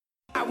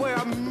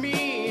wear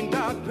mean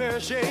dark pair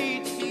of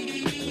shades.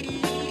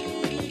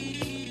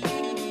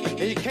 And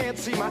you can't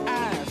see my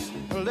eyes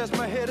unless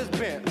my head is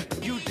bent.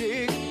 You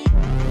dig?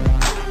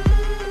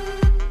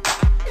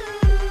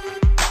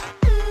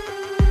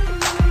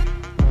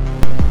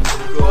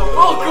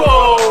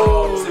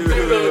 Welcome to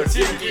the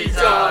Tiki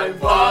Time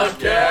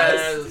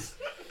Podcast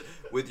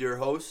with your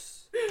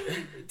hosts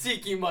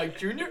Tiki Mike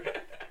Jr.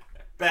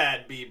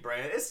 Bad B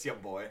brand. It's your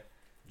boy.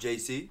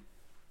 JC.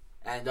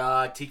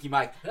 And Tiki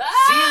Mike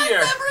How's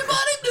Senior.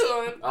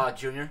 everybody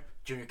doing?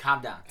 Junior,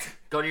 calm down.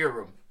 Go to your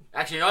room.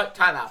 Actually, you know what?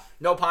 Time out.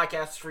 No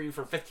podcasts for you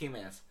for 15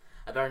 minutes.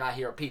 I better not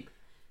hear a peep.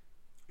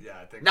 Yeah,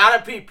 I think. Not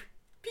a peep.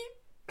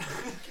 Peep.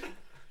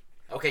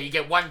 Okay, you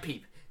get one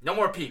peep. No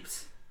more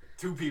peeps.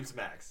 2 peeps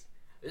max.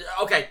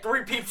 Okay,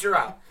 3 peeps, you're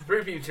out.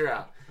 3 peeps, you're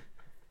out.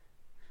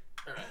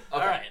 All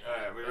right.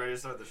 Alright, we ready to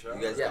start the show?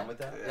 You guys Yeah. done with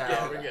that?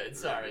 Yeah, we're good.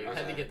 Sorry, we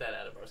had to get that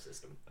out of our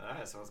system.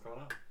 Alright, so what's going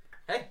on?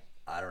 Hey.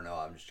 I don't know.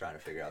 I'm just trying to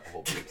figure out the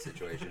whole peep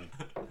situation.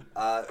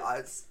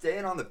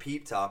 Staying on the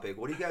peep topic,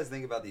 what do you guys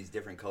think about these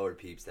different colored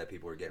peeps that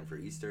people are getting for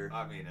Easter?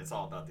 I mean, it's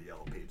all about the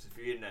yellow peeps. If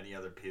you're eating any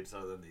other peeps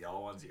other than the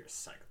yellow ones, you're a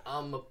psychopath.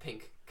 I'm a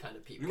pink kind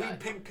of peep You guy.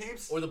 eat pink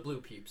peeps? Or the blue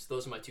peeps.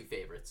 Those are my 2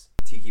 favorites.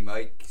 Tiki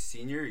Mike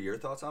Senior, your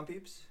thoughts on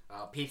peeps?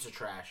 Peeps are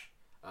trash.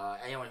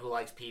 Anyone who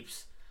likes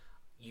peeps,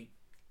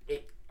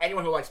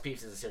 anyone who likes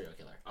peeps is a serial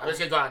killer. I'm just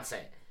gonna go out and say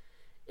it.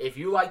 If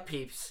you like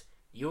peeps,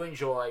 you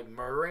enjoy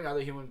murdering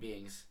other human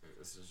beings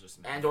This is just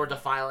and/or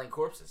defiling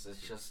corpses.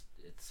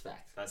 It's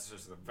fact. That's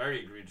just a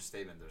very egregious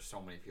statement. There's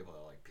so many people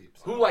that like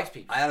peeps. Who likes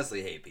peeps? I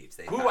honestly hate peeps.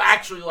 Who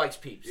actually likes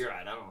peeps? You're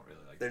right. I don't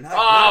really like They're them.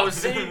 not Oh, good.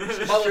 see,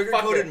 Sugar-coated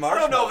motherfucker. I marshmallows.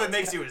 don't know if it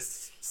makes you a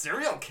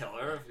serial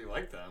killer if you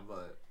like them,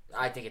 but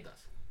I think it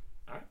does.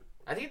 Alright.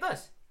 I think it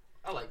does.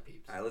 I like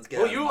peeps. All right, let's get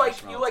Well, out of you the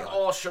like marshmallow talk.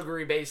 all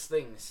sugary based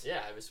things.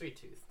 Yeah, I have a sweet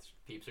tooth.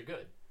 Peeps are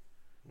good.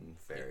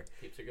 Fair.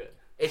 Peeps are good.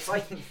 It's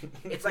like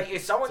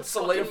if someone It's a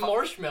fucking solidified.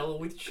 marshmallow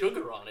with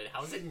sugar on it.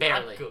 How is it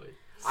Barely. not good?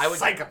 I would.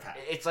 Psychopath.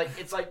 It's like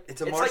It's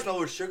a it's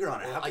marshmallow with sugar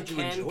on it. How I could you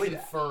can enjoy that?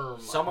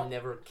 confirm Someone- I've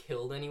never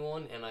killed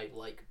anyone, and I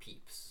like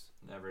peeps.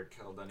 never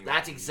killed anyone.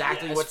 That's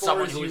exactly Yeah, what as far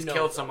someone as who you has know,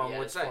 killed though. someone Yeah,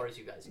 would as say. far as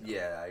you guys know.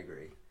 Yeah, I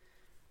agree.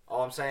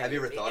 All I'm saying. Have you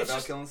ever thought it's about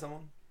just- killing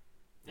someone?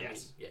 I mean,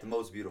 Yes. yeah, The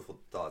most beautiful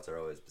thoughts are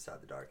always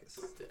beside the darkest.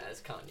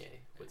 as Kanye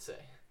would say.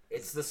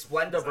 It's the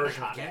Splenda Is that a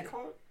version of Kanye candy.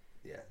 quote?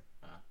 Yeah.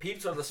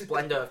 Peeps are the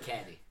Splenda of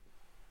candy.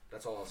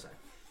 That's all I'll say.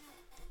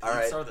 All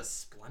right. Peeps are the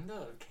Splenda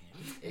of candy?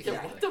 Yeah,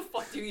 Exactly. what the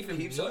fuck do you even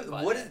Peeps mean are,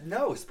 by what that? is,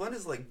 no,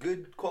 Splenda's like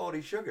good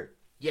quality sugar.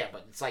 Yeah,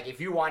 but it's like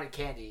if you wanted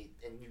candy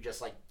and you just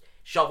like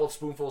shoveled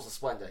spoonfuls of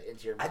Splenda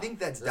into your mouth. I think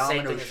that's the same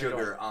Domino thing as a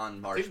sugar donut. on I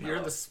think marshmallow.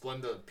 you're the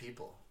Splenda of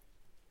people.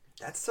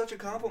 That's such a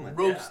compliment.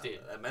 Roasted.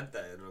 Yeah, I meant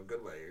that in a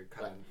good way. You're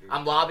kind of.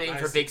 I'm lobbying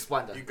for big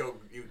Splenda. You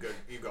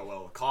go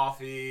well with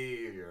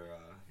coffee.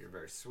 You're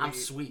very sweet. I'm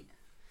sweet.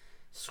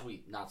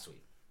 Sweet, not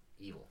sweet.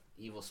 Evil.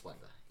 Evil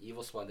Splenda.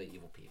 Evil Splenda,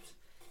 evil Peeps.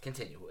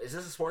 Continue. Is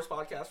this a sports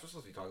podcast? We're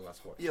supposed to be talking about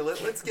sports. Yeah,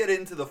 let's get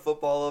into the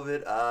football of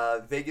it.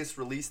 Vegas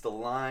released the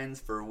lines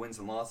for wins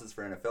and losses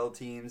for NFL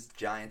teams.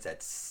 Giants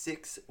at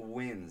 6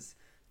 wins.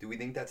 Do we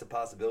think that's a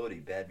possibility?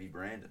 Bad v.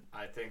 Brandon.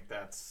 I think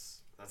that's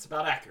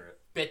about accurate.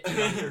 Bet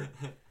the under.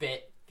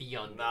 Bet the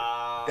under.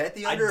 Nah. Bet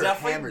the I under or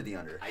definitely- hammer the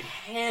under?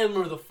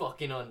 Hammer the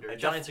fucking under. I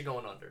Giants are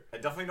going under. I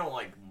definitely don't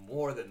like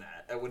more than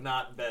that. I would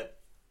not bet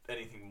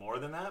anything more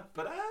than that.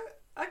 But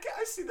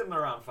I see them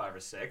around 5 or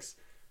 6.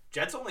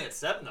 Jets only at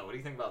 7 though. What do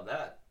you think about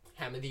that?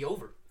 Hammer the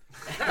over.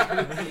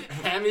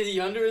 Hammer the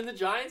under in the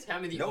Giants.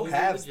 Hammer the No over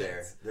halves in the there.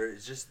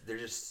 Jets. They're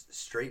just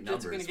straight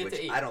Jets are numbers, gonna get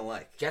to which 8. I don't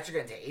like. Jets are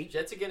getting to 8.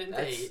 Jets are getting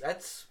to 8.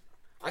 That's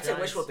I'd say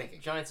Giants- wishful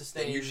thinking. Giants are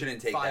Then staying you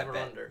shouldn't take 5 that or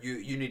bet. under.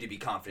 You need to be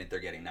confident they're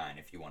getting 9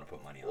 if you want to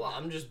put money on Well, that.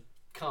 I'm just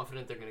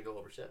confident they're going to go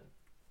over 7.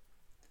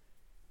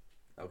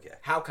 Okay.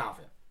 How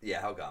confident?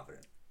 Yeah, how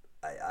confident?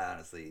 I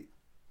honestly,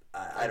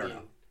 I don't mean,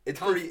 know.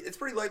 It's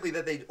pretty likely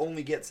that they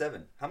only get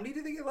 7. How many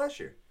did they get last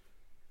year?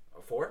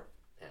 4?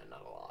 Yeah,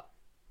 not a lot.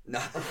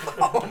 No.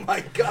 Oh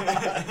my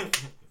god.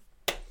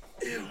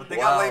 But they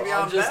Wow. got Le'Veon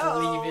I'll just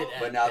Bell. leave it at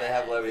But now they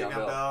have that. Le'Veon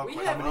Bell. We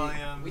Quentin have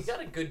Williams. we got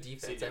a good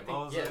defense. CJ I think.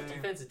 Mosley. Yeah,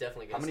 defense is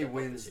definitely How going to many step up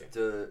wins this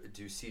year.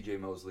 do C.J.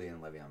 Mosley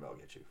and Le'Veon Bell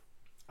get you?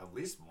 At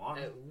least one.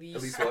 At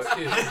least least 2. what?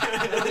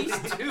 At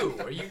least 2.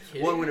 Are you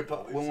kidding? One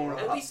win.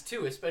 At least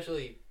 2,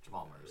 especially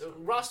Jamal Murray.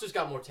 roster's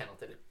got more talent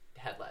than it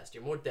had last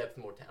year. More depth,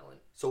 more talent.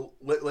 So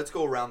let's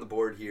go around the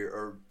board here.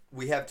 Or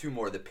we have 2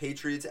 more. The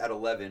Patriots at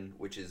 11,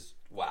 which is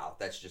wow.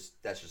 That's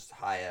just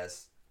high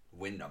ass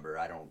win number.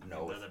 I don't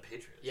know. They're the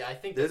Patriots. Yeah, I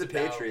think They're that's the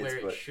about Patriots,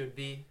 where but- it should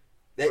be.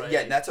 Yeah,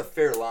 and that's a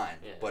fair line,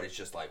 Yeah. but it's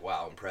just like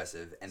wow,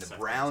 impressive. And the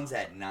Second Browns time.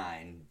 at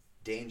 9,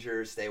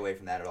 danger. Stay away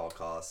from that at all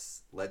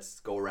costs. Let's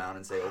go around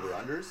and say over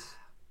unders.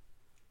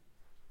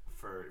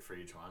 For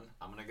each one,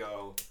 I'm gonna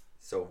go.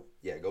 So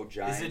yeah, go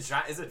Giants.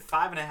 Is it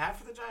 5.5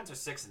 for the Giants or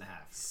 6.5?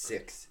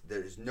 6.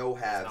 There's no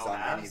halves no on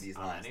any halves of these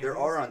on lines. any of There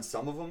these? are on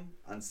some of them,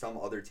 on some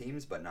other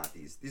teams, but not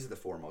these. These are the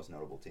 4 most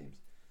notable teams.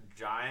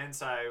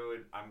 Giants,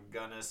 I'm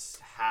gonna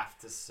have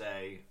to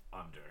say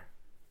under.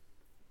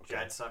 Okay.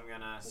 Jets, I'm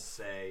gonna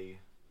say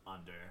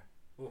under.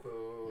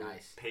 Ooh.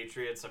 Nice.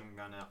 Patriots, I'm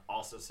gonna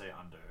also say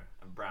under,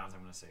 and Browns,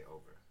 I'm gonna say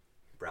over.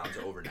 Browns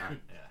over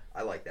 9. Yeah.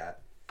 I like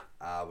that.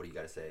 What do you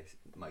got to say,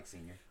 Mike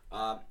Senior?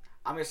 I'm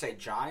gonna say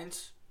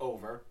Giants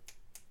over,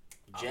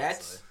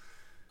 Jets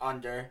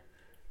under,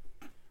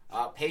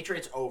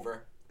 Patriots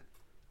over,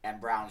 and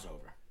Browns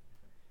over.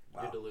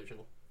 Wow. You're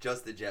delusional.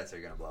 Just the Jets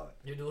are gonna blow it.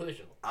 You're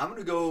delusional. I'm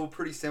gonna go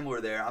pretty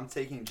similar there. I'm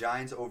taking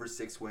Giants over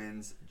 6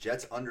 wins,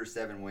 Jets under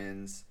 7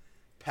 wins,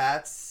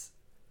 Pats.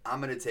 I'm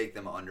gonna take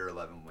them under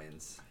 11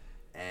 wins,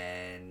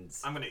 and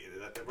I'm gonna.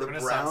 We're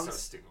gonna sound so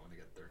stupid when we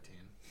get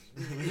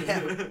 13.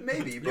 yeah,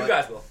 maybe. But You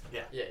guys will.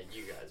 Yeah,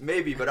 you guys.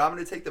 Maybe, but I'm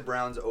going to take the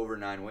Browns over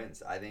 9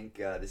 wins. I think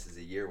this is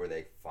a year where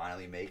they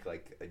finally make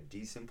like a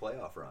decent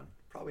playoff run.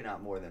 Probably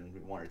not more than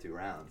 1 or 2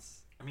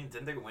 rounds. I mean,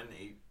 didn't they win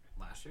 8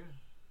 last year?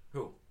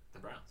 Who? The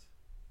Browns.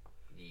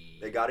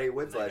 They got 8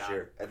 wins They last got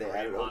year, and they Kareem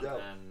added Hunt Odell.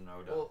 and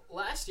Odell. Well,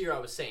 last year I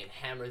was saying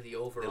hammer the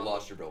over They on,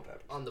 lost your Bill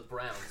Peppers. on the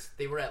Browns.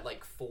 They were at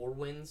like 4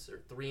 wins or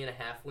 3.5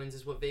 wins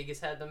is what Vegas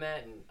had them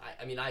at, and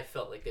I mean I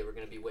felt like they were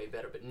going to be way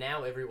better. But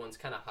now everyone's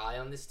kind of high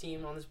on this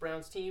team, on this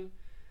Browns team.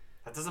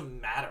 That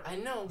doesn't matter. I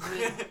know,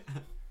 but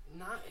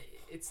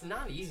it's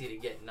not easy to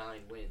get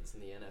 9 wins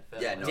in the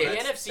NFL. Yeah, no, the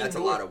that's NFC a North,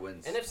 lot of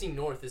wins. NFC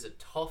North is a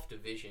tough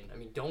division. I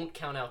mean, don't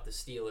count out the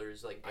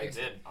Steelers. Like I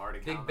did already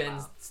Big count them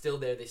Ben's out. still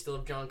there. They still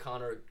have John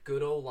Connor, a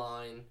good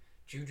O-line.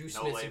 Juju No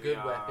Smith's a good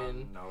Le'Veon,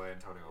 weapon. No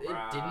Antonio It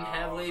Brown. didn't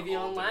have Le'Veon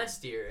older-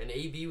 last year, and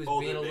AB was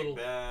older being a Big little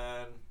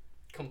Ben.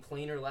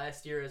 complainer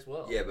last year as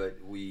well. Yeah,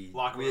 but we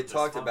Locker room had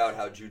talked about dysfunction.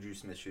 how Juju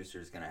Smith-Schuster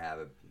is going to have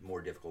a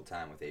more difficult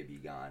time with AB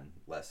gone,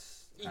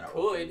 less he kinda could.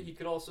 open. He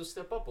could also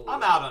step up a little.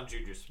 I'm out on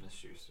Juju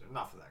Smith-Schuster.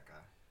 Enough of that guy.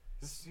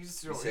 He's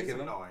sick of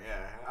him? annoying.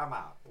 Yeah, I'm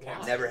out. Why?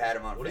 Canceled. Never had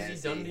him on What has he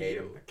fantasy. done to hate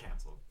you? him.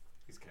 Canceled.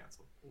 He's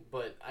canceled.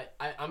 But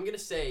I'm gonna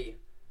say,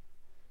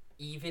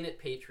 even at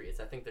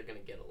Patriots, I think they're gonna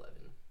get 11.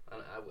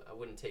 I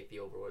wouldn't take the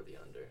over or the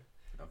under.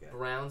 Okay.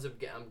 Browns,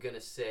 I'm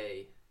gonna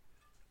say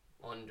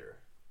under.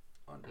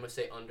 I'm Under. gonna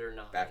say under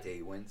 9. Back to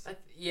 8 wins. I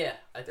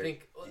They're-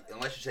 think.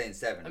 Unless you're saying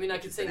 7. I mean, I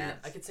which could is say bananas.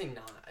 I could say 9.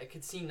 I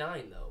could see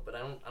 9 though, but I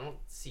don't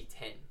see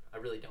 10. I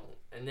really don't.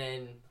 And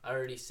then I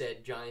already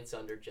said Giants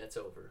under, Jets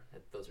over.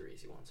 Those are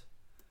easy ones.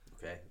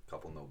 Okay, a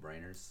couple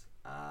no-brainers.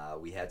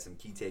 We had some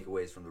key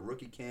takeaways from the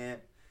rookie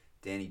camp.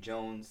 Danny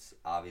Jones,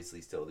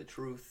 obviously still the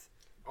truth.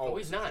 Oh,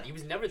 he's not. He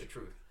was never the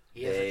truth.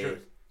 He is the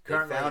truth. They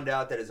Currently, found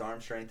out that his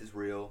arm strength is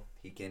real.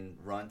 He can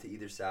run to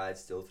either side,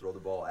 still throw the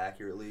ball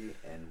accurately,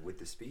 and with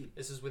the speed.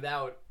 This is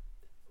without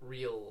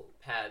real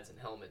pads and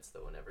helmets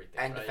though and everything.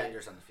 and right?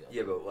 defenders on the field.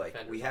 Yeah, but like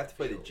Defenders we on have the to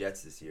play the field.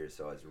 Jets this year,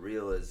 so as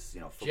real as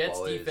football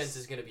Jets defense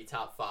is going to be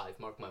top 5.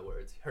 Mark my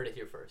words. Heard it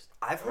here first.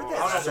 I've heard Oh,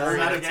 that that's so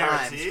not a many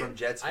times guarantee. from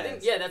Jets I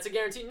fans. didn't. Yeah, that's a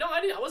guarantee. No,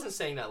 I didn't. I wasn't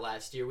saying that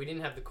last year. We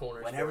didn't have the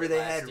corners. Whenever for it they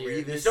last had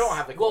year. Revis, You still don't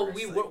have the Well,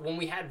 corners. when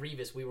we had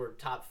Revis, we were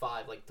top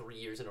 5 like 3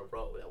 years in a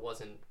row. That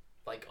wasn't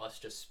like us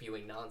just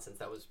spewing nonsense.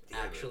 That was Yeah,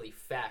 but- actually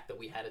fact that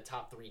we had a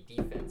top 3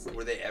 defense. Like,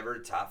 Were they ever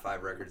top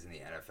 5 records in the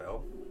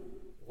NFL?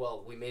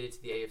 well, we made it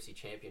to the AFC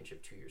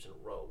Championship 2 years in a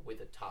row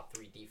with a top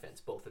 3 defense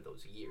both of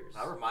those years.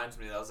 That reminds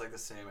me, that was like the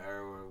same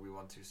era where we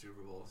won 2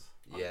 Super Bowls.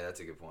 Yeah, that's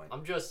a good point.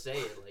 I'm just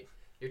saying, like,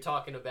 you're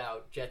talking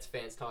about Jets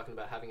fans talking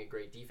about having a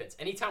great defense.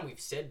 Anytime we've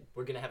said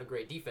we're going to have a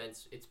great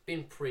defense, it's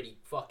been pretty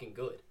fucking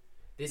good.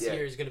 This Yeah.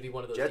 year is going to be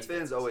one of those Jets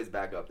defenses. fans always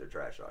back up their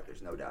trash talk.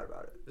 There's no doubt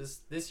about it.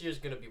 This year's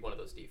going to be one of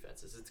those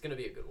defenses. It's going to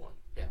be a good one.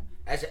 Yeah.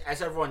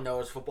 As everyone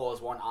knows, football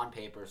is won on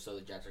paper, so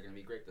the Jets are going to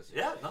be great this year.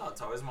 Yeah, no,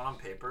 it's always one on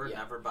paper, Yeah.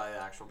 never by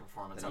actual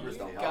performance. The numbers on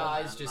the don't field,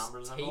 lie. Guys and just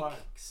numbers never take lie.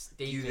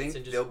 Do you statements think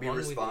and just they'll be run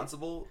with it.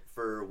 responsible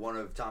for one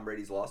of Tom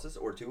Brady's losses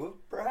or 2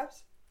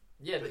 perhaps?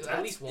 Yeah, The at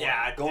Jets? least one.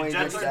 Yeah, Going the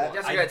Jets against are- that?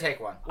 Jets are I- going to take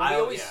one. Well, we I-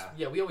 always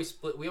yeah. we always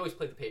split. We always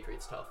play the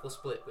Patriots tough. We'll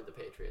split with the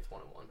Patriots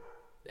 1-1,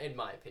 in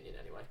my opinion,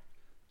 anyway.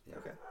 Yeah,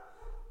 okay.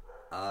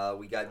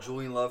 We got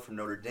Julian Love from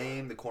Notre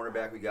Dame, the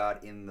cornerback we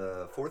got in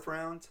the 4th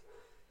round.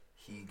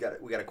 We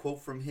got a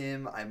quote from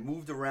him. I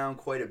moved around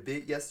quite a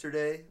bit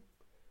yesterday.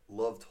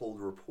 Love told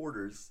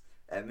reporters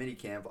at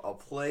minicamp, I'll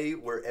play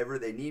wherever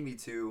they need me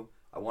to.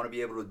 I want to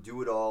be able to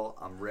do it all.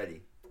 I'm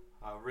ready.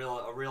 A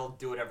real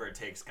do whatever it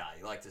takes guy.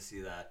 You like to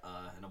see that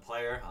in a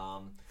player.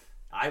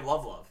 I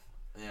love Love.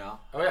 You know.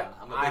 Oh, yeah.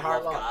 I'm a I big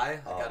heart Love Love. guy.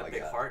 Oh, I got my a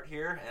big God. heart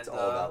here, and It's all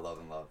about love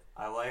and love.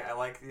 I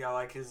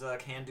like his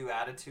can-do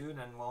attitude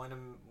and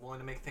willing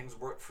to make things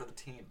work for the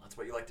team. That's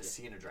what you like to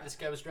see in a This draft.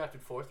 guy was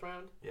drafted 4th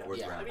round. Yeah. Fourth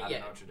Yeah. round. I mean, Out of yeah.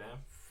 Notre Dame.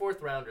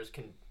 4th rounders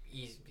can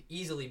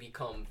easily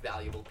become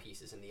valuable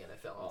pieces in the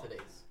NFL Oh. in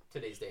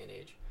today's day and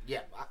age.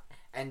 Yeah,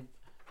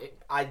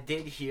 I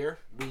did hear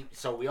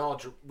we all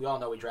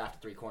know we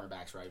drafted 3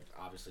 cornerbacks, right?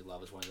 Obviously,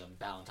 Love is one of them.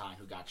 Ballantyne,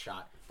 who got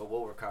shot, but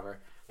we'll recover.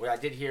 What I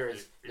did hear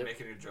is You're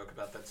making a joke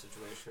about that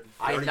situation.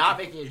 I am already- not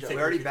making a you joke. think-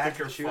 already you back think to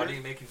you're the shooter? funny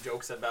making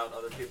jokes about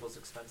other people's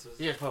expenses.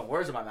 You're just putting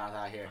words in my mouth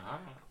out here. Alright.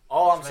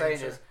 All I'm Just saying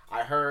making is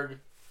I heard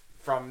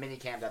from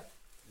minicamp that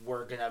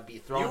we're gonna be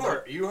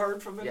throwing. You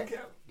heard from Yeah.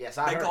 minicamp? Yes,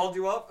 I They heard. called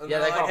you up and Yeah,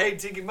 they're they like, called. "Hey,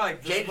 Tiki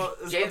Mike, this James,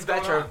 is James what's going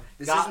Betcher on."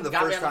 This got, isn't the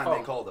got me first on the time they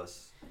phone, called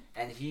us.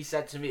 and he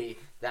said to me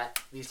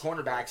that these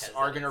cornerbacks Has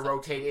are that gonna inside.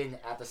 rotate in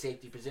at the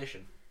safety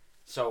position.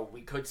 So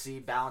we could see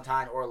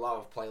Ballantyne or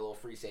Love play a little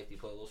free safety,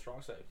 play a little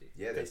strong safety.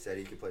 Yeah, they said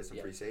he could play some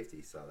Yeah. free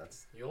safety, so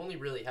that's You only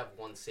really have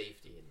one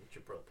safety in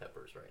Jabril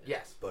Peppers right now.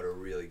 Yes. but a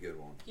really good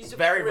one. He's a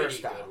Very pretty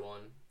versatile. good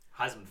one.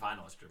 Heisman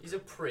finalist. He's a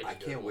pretty I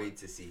good can't one. wait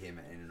to see him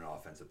in an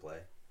offensive play.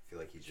 I feel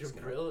like he's just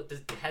gonna.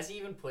 Jabril, has he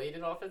even played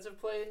an offensive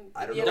play in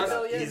I don't the know NFL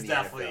about yet? He's in the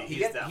definitely NFL. He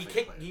definitely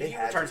kick, played. he They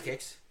had returns to.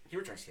 kicks. He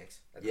returns kicks.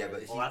 That's Yeah, what it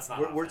but is. Well, that's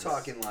not we're offense.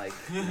 talking like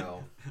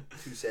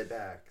 2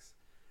 setbacks.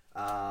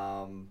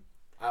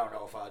 I don't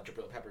know if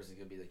Jabril Peppers is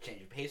going to be the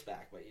change of pace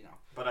back, but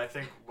But I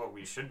think what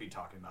we should be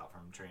talking about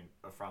from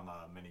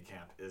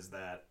minicamp is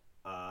that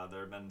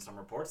there have been some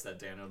reports that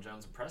Daniel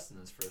Jones impressed in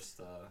his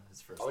first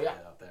Oh, day yeah.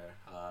 out there.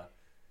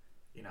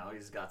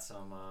 He's got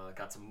some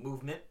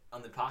movement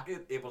on the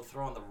pocket, able to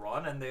throw on the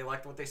run, and they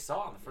liked what they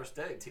saw on the first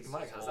day. T.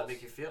 Mike, how does that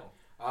make you feel?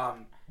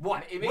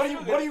 What? it What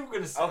makes are me you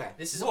gonna say? Okay.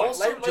 This is What?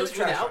 also Let's just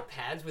trash without it.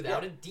 pads,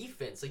 without a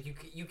defense. Like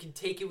you can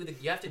take it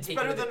with you have to It's take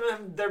better it with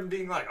than them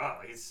being like, oh,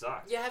 he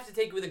sucks. you have to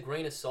take it with a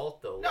grain of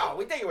salt though. No,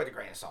 we take it with a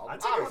grain of salt. I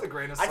take it with a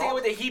grain of I take it salt.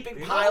 with a heaping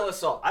You know, pile of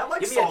salt. I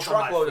like Give me salt a on my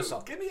truckload food. of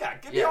salt. Give me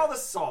Yeah. all the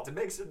salt. It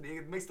makes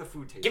the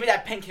food taste. Give me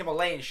that pink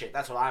Himalayan shit.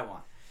 That's what I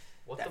want.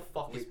 What that- the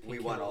fuck is we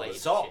pink want all Himalayan the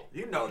salt. shit?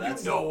 You know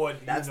that's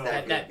what. that's you know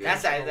that what. good.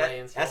 That's that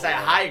Himalayan's that's all that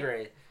right. high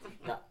grade.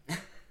 No.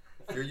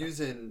 If you're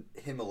using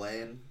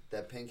Himalayan,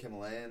 that pink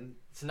Himalayan,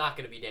 It's not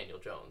going to be Daniel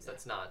Jones.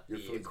 That's not Your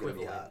the food's gonna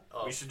be equivalent. hot.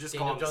 Of We should just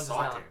Daniel call him Jones is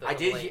salt not king. the I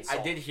Himalayan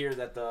salt. did hear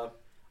that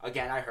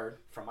I heard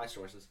from my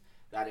sources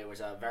that it was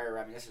very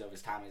reminiscent of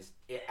his time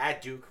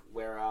at Duke,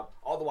 where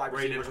all the wide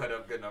Ray didn't receivers put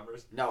up good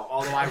numbers.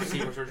 all the wide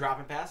receivers were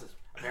dropping passes.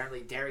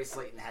 Apparently, Darius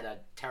Slayton had a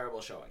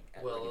terrible showing.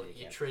 At Well, Virginia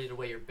you camp. traded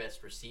away your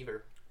best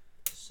receiver,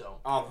 so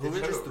Who Did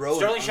is you just it? throw an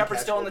Sterling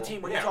Shepard's still on the uncatchable-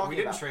 team. What are you Yeah, talking we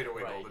didn't about? trade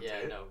away right? Golden Yeah,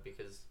 Tate. no,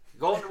 because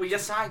We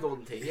just signed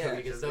Golden Tate. yeah, Yeah,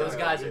 because just those got-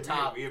 guys we- are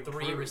top we 3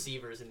 improved.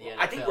 receivers in the NFL.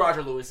 I think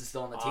Roger Lewis is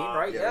still on the team,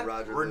 right? yeah,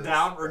 Roger. We're Lewis,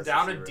 down. We're best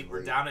down receiver in the we're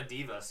league. down a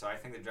diva. So I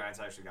think the Giants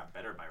actually got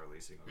better by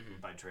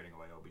by trading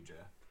away OBJ.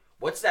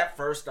 What's that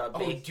first Oh,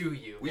 big? do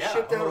you? We Yeah.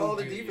 shipped out Oh, all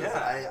the dude, divas.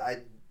 yeah.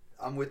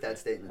 I'm with that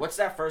statement. What's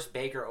that first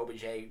Baker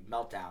OBJ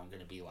meltdown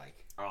going to be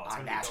like? Oh, it's On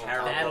gonna be national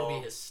terrible. That'll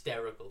be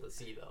hysterical to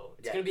see, though.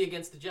 It's Yeah. going to be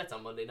against the Jets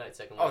on Monday night,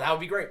 second Oh, leg. that would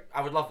be great.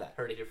 I would love that.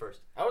 Heard it here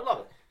first. I would love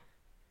it.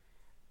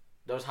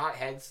 Those hot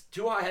heads,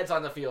 2 hot heads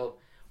on the field.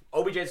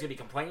 OBJ's gonna be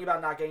complaining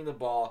about not getting the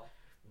ball.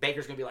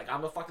 Baker's gonna be like,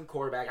 I'm the fucking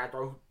quarterback. I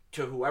throw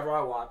to whoever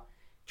I want.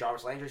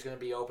 Jarvis Landry's gonna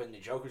be open. The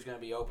Joker's gonna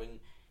be open.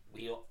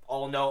 We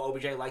all know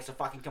OBJ likes to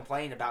fucking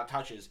complain about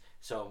touches.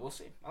 So we'll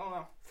see. I don't know.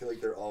 I feel like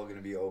they're all going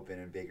to be open,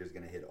 and Baker's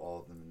going to hit all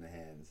of them in the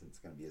hands, and it's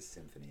going to be a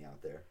symphony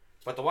out there.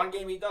 But the one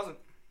game he doesn't,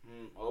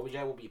 OBJ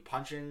will be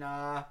punching,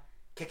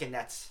 kicking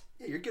nets.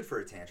 Yeah, you're good for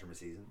a tantrum a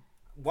season.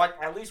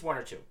 At least 1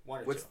 or 2.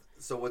 1 or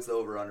 2. What's the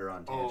over under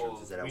on tantrums?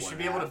 Oh, Is that at we 1.5? should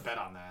be able to bet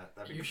on that.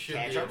 That'd be You good. should be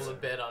Tantrums? able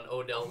to bet on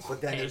Odell's But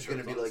then there's going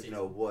to tantrums be on the like,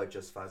 season. what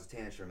justifies a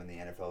tantrum, and the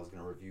NFL is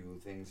going to review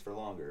things for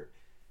longer.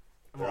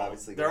 They're Well,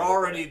 obviously they're gonna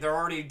look at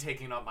already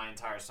taking up my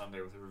entire Sunday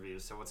with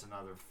reviews. So what's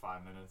another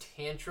 5 minutes?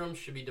 Tantrum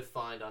should be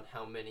defined on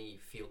how many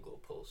field goal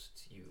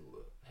posts you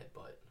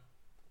headbutt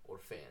or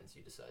fans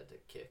you decide to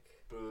kick.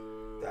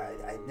 Boo.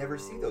 I never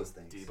see those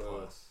things. D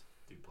plus.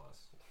 D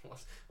plus.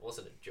 It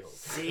wasn't a joke.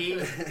 C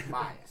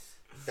minus.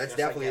 That's Just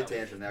definitely like a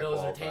tantrum. That Those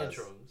are qualifies.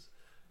 tantrums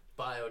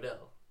by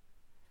Odell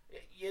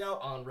You know,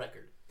 on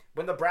record.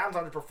 when the Browns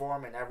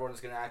underperform and everyone's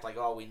gonna act like,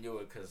 oh, we knew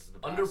it because the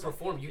Browns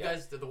Underperform. You Yeah.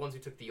 guys are the ones who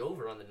took the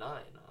over on the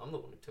 9. I'm the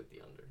one who took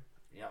the under.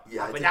 Yeah,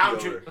 Yeah, I but took now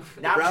the I'm over. choo-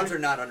 The now Browns are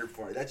not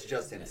underperforming. That's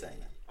just him saying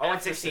that.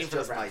 0-16 for the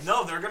just Browns. my-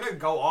 No, they're gonna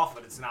go off,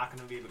 but it's not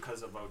gonna be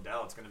because of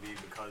Odell. It's gonna be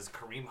because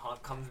Kareem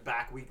Hunt comes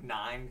back week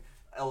 9,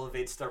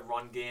 elevates their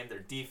run game. Their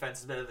defense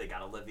is better. They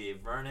got Olivier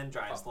Vernon,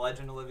 Giants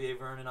legend Olivier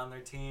Vernon on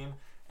their team,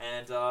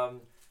 and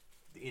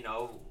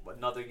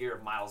another year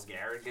of Myles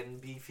Garrett getting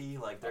beefy.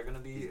 Like they're gonna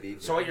be. He's beefy.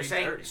 So what you're be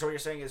saying? dirty. So what you're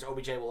saying is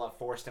OBJ will have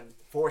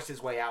forced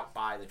his way out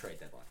by the trade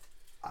deadline.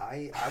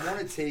 I want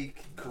to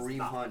take Kareem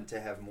not. Hunt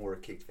to have more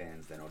kicked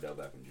fans than Odell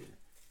Beckham Jr.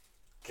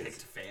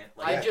 kicked fan.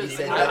 I Yeah, he just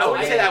said I, that's I a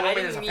wouldn't fan. say that I woman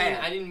didn't is a mean-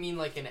 fan. I didn't mean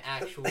like an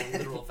actual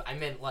literal. I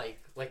meant like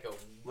a like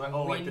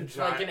the wind,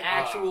 giant- like an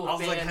actual I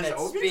was like, fan has that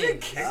OBJ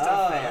spins. kicked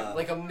Ah. a fan?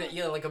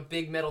 Like a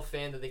big metal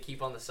fan that they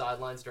keep on the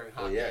sidelines during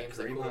hot Well, yeah, games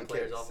that Kareem cool Hunt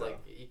players kicks, off. so.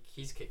 Like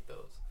he's kicked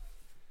those.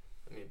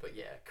 I mean, but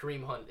yeah,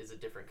 Kareem Hunt is a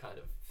different kind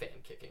of fan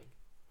kicking.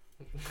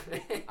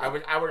 I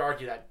would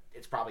argue that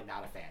it's probably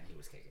not a fan he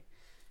was kicking.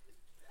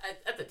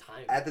 at the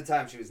time. At the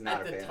time, she was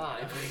not At a the fan.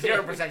 time.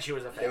 0% she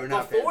was a They were fan,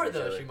 not Before fans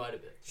of each though, other. she might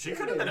have been. She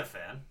could have been a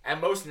fan. and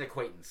most an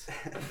acquaintance.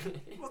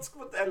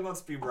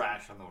 Let's be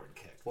rash on the word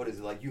kick. What is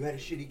it like? You had a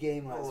shitty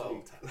game last Hello.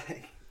 week. Like,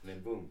 and then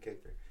boom,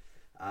 kicked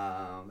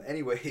her.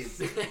 Anyways,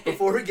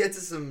 before we get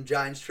to some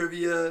Giants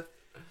trivia,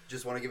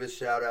 just want to give a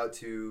shout out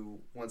to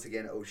once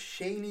again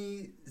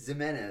Oshani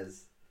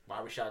Zimenez. Why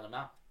are we shouting him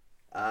out?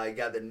 He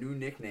got the new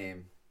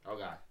nickname Oh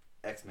god.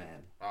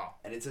 X-Man, Oh,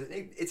 and it's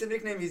a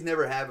nickname he's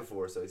never had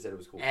before, so he said it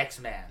was cool.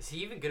 X-Man. Is he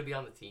even going to be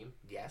on the team?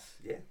 Yes.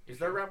 Yeah. He's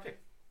third round pick.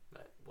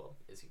 Well,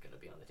 is he going to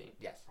be on the team?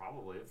 Yes.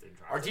 Probably if they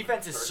draft Our him in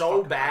defense the is first so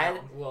fucking bad.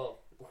 round. Well,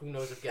 who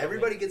knows if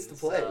Everybody gets to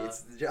play.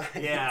 It's the Giants.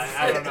 Yeah,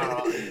 I don't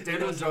know.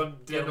 Daniel Jones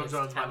Jones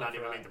might talent not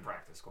even for make the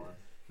practice squad.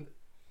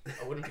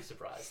 I wouldn't be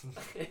surprised.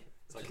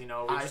 It's like, we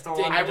just don't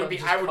Daniel want. Jones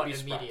just I would cut be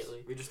surprised.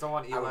 immediately. We just don't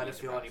want I would Eli be to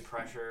feel any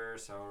surprised. pressure,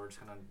 so we're just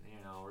gonna,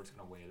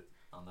 wait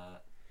on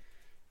that.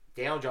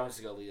 Daniel Jones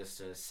is going to lead us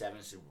to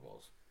 7 Super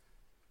Bowls.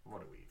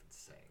 What are we even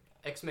saying?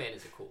 X-Man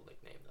is a cool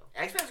nickname, though.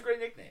 X-Men's a great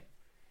nickname.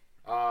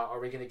 Are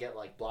we going to get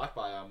blocked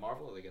by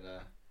Marvel? Are they going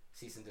to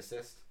cease and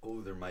desist?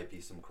 Oh, there might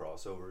be some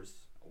crossovers.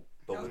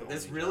 But with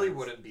This only really Giants.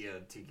 wouldn't be a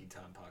Tiki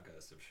Time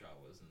podcast if Shaw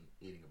wasn't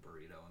eating a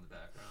burrito in the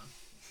background.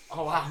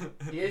 Oh, wow.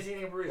 He is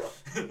eating a burrito.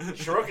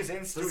 Sharuk is in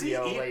Does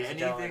studio, he eat ladies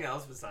and anything gentlemen.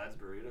 else besides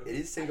burritos? It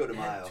is Cinco de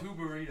Mayo. 2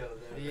 burritos.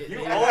 The- You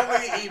the-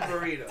 only eat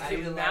burritos. I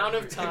eat The a lot amount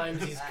of of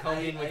times he's come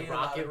in I with eat a lot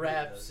rocket of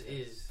raps burritos.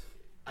 is...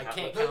 I Yeah,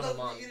 can't but- count but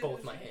them on you-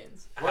 both my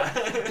hands.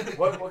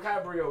 What kind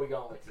of burrito are we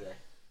going with today?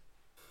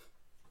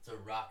 It's a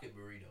rocket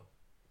burrito.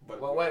 What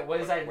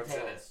does that what's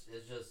entail? in it?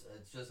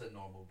 It's just a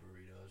normal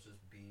burrito. It's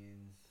just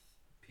beans,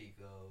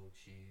 pico,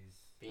 cheese.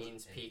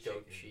 Beans, and pico,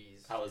 chicken.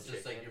 cheese. How It's is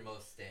just chicken. like your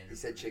most standard. He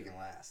said burrito. chicken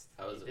last.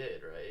 How He is it?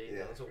 did, right? Yeah.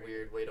 That was a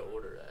weird way to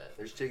order that.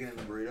 There's chicken in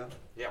the burrito.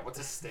 Yeah, what's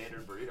a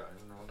standard burrito? I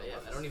don't know what But that yeah,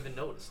 was. I don't even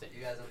know what a standard.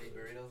 You guys don't eat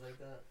burritos like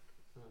that?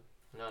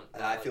 None.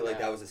 And I feel like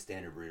that was a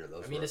standard burrito.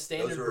 Those I mean, were, a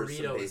standard those were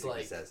some burrito is basic like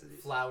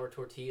necessities. flour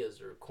tortillas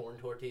or corn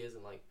tortillas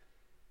and like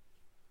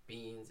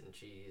beans and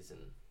cheese and.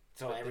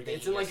 So but everything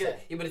it's you in like just a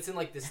said. yeah, but it's in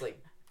like this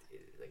like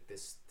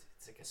this.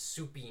 It's like a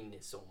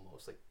soupiness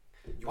almost. Like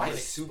You Why want a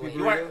is soupy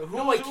explain- burrito?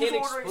 no, I Who's can't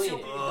ordering explain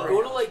soupy it.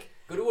 burritos?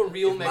 Go to a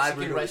real If my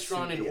Mexican burrito was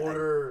restaurant and soupy,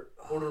 order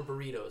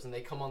burritos, and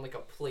they come on like a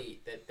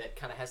plate that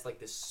kind of has like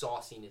this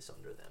sauciness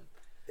under them.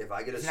 If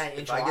I get Isn't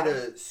that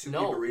a soupy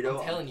No, burrito,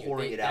 I'm telling I'm you,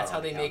 pouring it out. that's how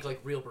on the they make counter. like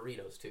real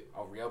burritos too.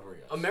 Oh, real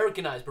burritos.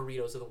 Americanized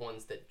burritos are the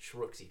ones that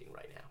Shruk's eating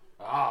right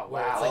now. Oh,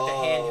 Where wow. it's like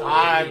the handheld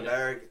I'm burrito.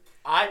 American.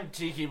 I'm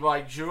Tiki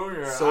Mike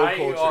Jr. So I eat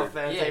cultured.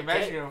 authentic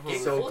Mexican food.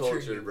 get So cultured,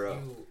 cultured, you, bro.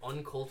 You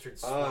uncultured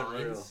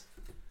Unreal. swines.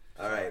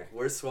 All right,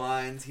 we're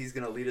swines. He's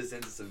gonna lead us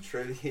into some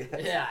trivia.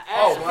 Yeah.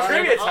 Oh, and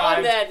trivia time.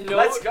 On that note,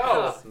 Let's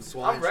go. Some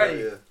swine I'm ready.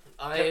 trivia.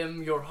 I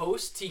am your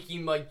host, Tiki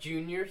Mike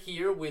Jr.,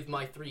 here with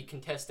my 3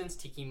 contestants,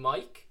 Tiki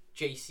Mike,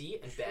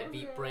 JC, and Bad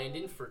Beat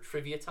Brandon for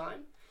trivia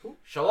time.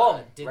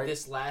 Shalom. Did Right.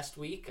 this last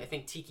week. I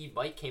think Tiki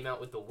Mike came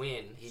out with the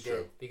win. He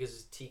Sure. did.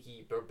 Because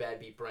Tiki or Bad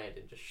Beat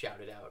Brandon just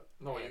shouted out.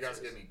 No, you guys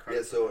answers. give me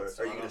credit. Yeah. So, for that,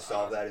 are you I gonna don't-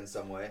 solve that in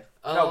some way?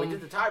 No, we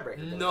did the tiebreaker.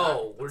 didn't we?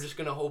 No, we're just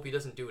gonna hope he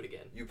doesn't do it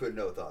again. You put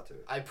no thought to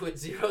it. I put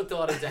zero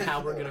thought into how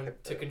we're gonna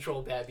to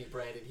control Bad Beat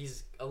Brandon.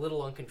 He's a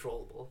little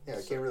uncontrollable. Yeah,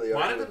 I can't really.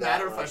 Why argue did it with that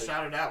matter if I logic.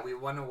 shouted out? We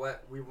went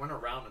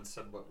around and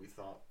said what we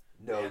thought.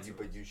 No, the answer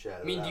but you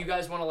shouted. I mean, it do you out.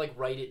 guys want to like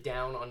write it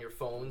down on your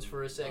phones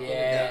for a second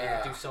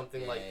Yeah. and do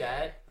something like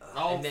that?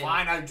 No, And then-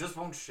 fine. I just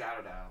won't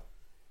shout it out.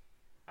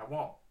 I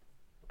won't.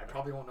 I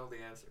probably won't know the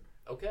answer.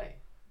 Okay.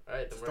 All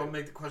right. Then Just we're don't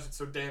make the question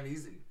so damn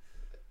easy.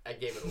 I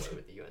gave it away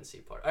with the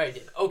UNC part. All right.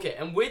 Did. Okay.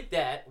 And with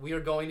that, we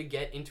are going to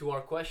get into our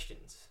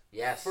questions.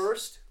 Yes.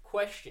 First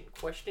question.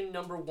 Question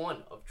number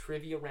 1 of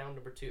trivia round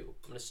number 2.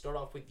 I'm going to start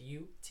off with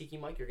you, Tiki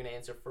Mike. You're going to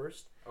answer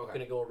first. I'm Okay.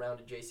 going to go around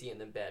to JC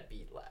and then Bad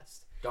Beat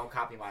last. Don't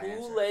copy my Who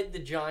answer. led the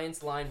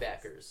Giants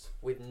linebackers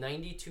with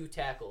 92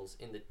 tackles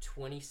in the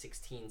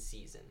 2016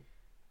 season?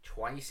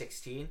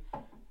 2016.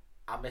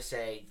 I'm gonna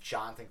say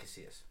Jonathan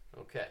Casillas.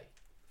 Okay.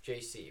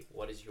 JC,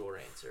 what is your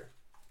answer?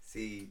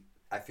 See,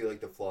 I feel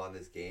like the flaw in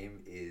this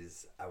game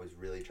is I was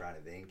really trying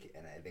to think,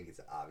 and I think it's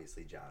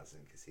obviously Jonathan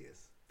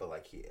Casillas. But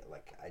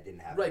I didn't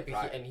have Right, it but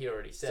prior. and he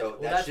already said So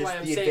it. Well, that's that's why just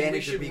I'm the saying we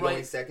advantage of should me going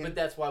write. second? But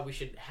that's why we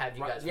should have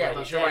you guys. Yeah, write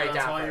you it should write it down.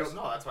 down. That's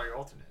why first. that's why you're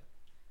alternate.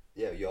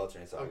 Yeah, you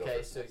alternate. So I'll go Okay,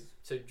 first.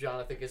 so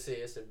Jonathan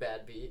Casillas and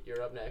Bad Beat,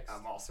 you're up next,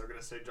 I'm also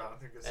gonna say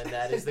Jonathan Casillas. and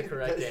that is the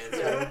correct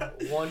answer.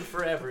 One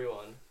for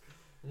everyone.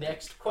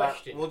 Next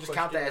question. We'll just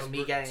count that as Question me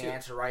number getting 2. the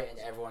answer right and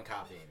everyone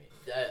copying me.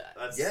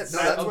 That's, Yes, no,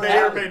 that that's what may or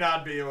happened. may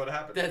not be what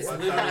happened. That's But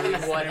literally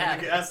that's the what name of the-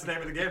 happened. That's the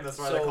name of the game. That's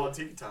why they So- call it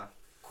Tiki Time.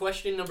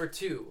 Question number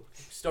 2.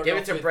 Give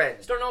it to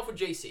Brandon. Starting off with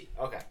JC.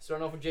 Okay.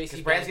 Starting off with JC.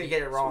 Because Brandon's Bad gonna Beat.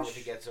 get it wrong if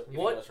he gets if he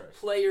goes What first.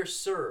 player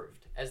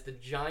served as the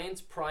Giants'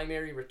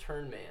 primary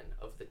return man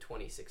of the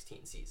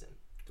 2016 season?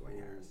 Dwayne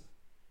Harris.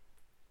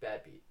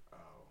 Bad Beat. Oh,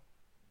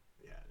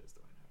 yeah, it is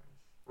Dwayne Harris.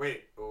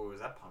 Wait, is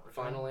that punt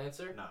return? Final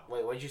answer? No.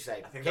 Wait, what did you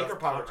say? I think Kick that or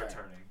was punt punt return?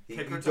 returning. You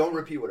Kick return? don't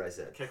repeat what I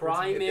said. Kick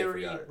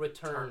Primary forgot it.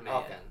 return man.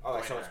 Okay. Okay, Dwayne so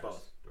it's Harris.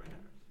 both. Dwayne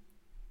Harris.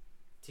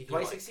 Tiki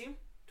 2016?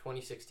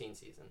 2016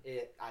 season.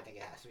 I think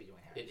it has to be Dwayne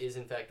Harris. It is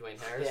in fact Dwayne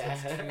Harris. Yeah.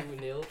 That's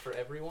 2-0 for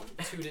everyone.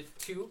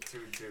 2-2.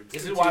 2-2.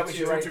 This is why we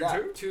should write it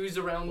down. 2's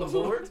around the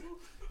board.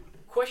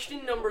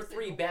 Question number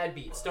 3, Bad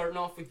Beat. Starting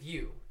off with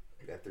you.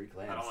 I got 3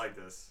 clans. I don't like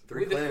this.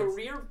 3 With a clans.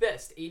 career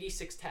best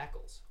 86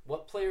 tackles,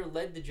 what player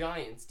led the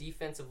Giants'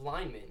 defensive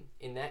linemen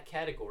in that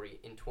category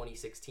in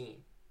 2016?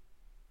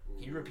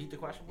 Can you repeat the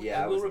question? please?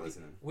 Yeah, I will was repeat.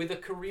 listening. With a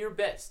career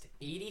best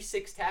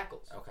 86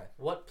 tackles, Okay.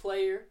 what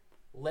player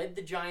led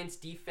the Giants'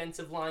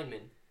 defensive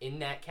linemen in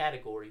that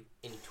category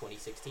in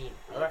 2016?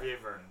 Olivier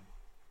Vernon.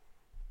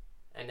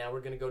 And now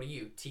we're going to go to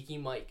you, Tiki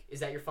Mike. Is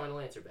that your final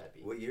answer, Bad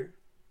Beat? What year?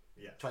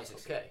 Yeah.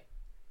 2016. Okay.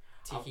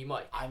 Tiki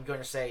Mike. I'm going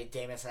to say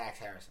Damon Snacks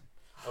Harrison.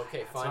 Okay,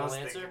 That's what I final was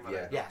answer. thinking, but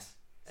Yeah. Yes.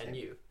 And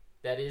you.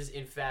 That is,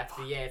 in fact,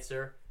 the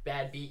answer.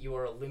 Bad beat, you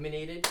are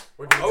eliminated.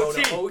 We're going to go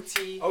to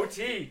OT.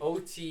 OT.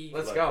 OT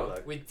Let's Good go. luck, good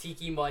luck. with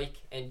Tiki Mike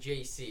and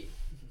JC.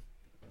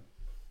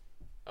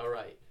 All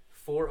right,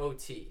 for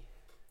OT.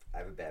 I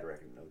have a bad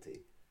record in OT.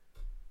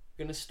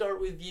 Going to start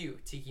with you,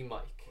 Tiki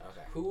Mike.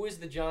 Okay. Who was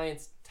the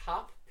Giants'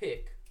 top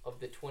pick of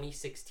the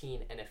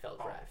 2016 NFL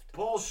Oh, draft?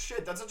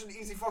 bullshit. That's such an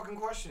easy fucking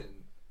question.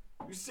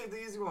 You say the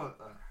easy one.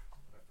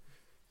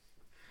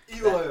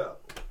 Eli.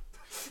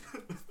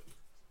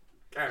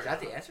 Is that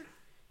the answer?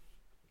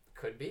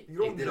 Could be. You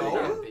don't did know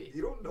it Could that? be.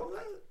 You don't know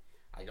that?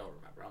 I don't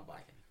remember. I'm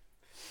blanking.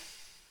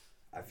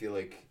 I feel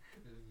like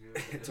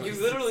You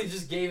literally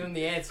just gave him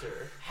the answer.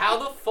 How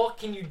the fuck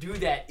can you do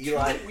that 2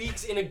 Eli-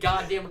 weeks in a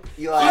goddamn...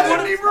 Eli. I didn't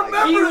Adams even might-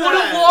 remember He would have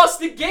that. lost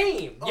the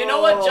game. You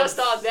know what? Oh, Just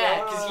on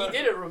that, because he son.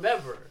 didn't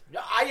remember.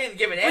 No, I didn't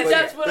give an But answer.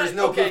 that's what There's I...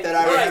 no okay. proof that I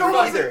all right, remember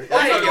all right. either. I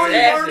That's didn't not give good. an He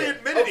answer. already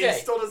admitted Okay. he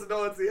still doesn't know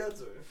what's the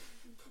answer.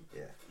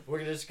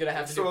 We're just gonna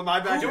have to So do... am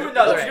I back? Do in?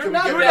 another You're answer.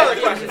 not Do back another in,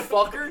 question. you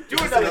fucker. Do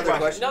Just another another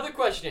question. Another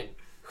question.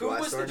 Do Who I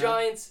was the start now?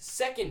 Giants'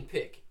 second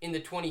pick in the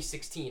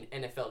 2016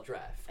 NFL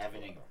draft?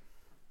 Evan Ingram.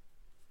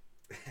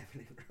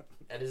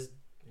 That is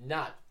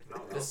not. No,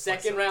 that The was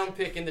second 2017. round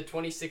pick in the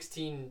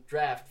 2016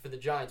 draft for the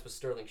Giants was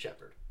Sterling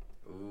Shepard.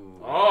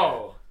 Ooh.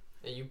 Oh.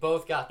 And you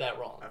both got that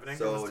wrong. Evan Ingram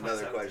So was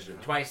another 2017. question.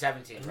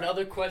 2017. right?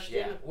 Another question,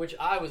 Yeah. which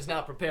I was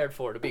not prepared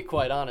for, to be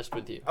quite honest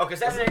with you. Oh,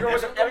 because Evan Ingram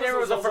was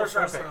a also first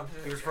round first round pick.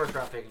 pick. He was first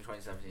round pick in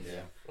 2017. Yeah. Yeah.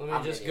 Let me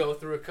I'm just an go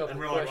through a couple And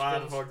we're like, why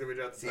the questions. fuck did we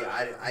draft See, this?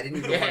 I didn't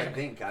even Yeah. want to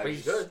think. But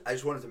he's good. I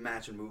just wanted to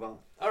match and move on.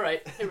 All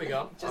right, here we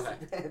go.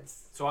 Okay.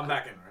 So I'm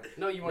back in, right?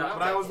 No, you were No, not.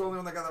 But I back was the in. only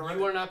one that got that right.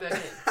 You are not back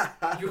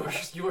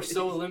in. You are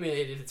so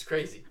eliminated. It's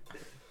crazy.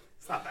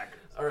 It's not back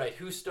in. All right,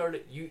 who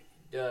started? You.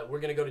 We're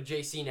gonna go to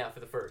JC now for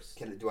the first.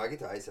 Do I get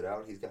to ice it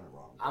out? He's gotten it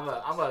wrong. I'm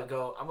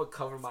gonna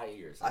cover my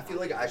ears. I feel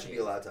like I should be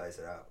allowed to ice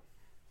it out.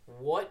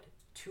 What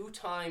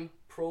two-time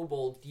Pro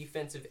Bowl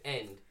defensive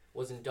end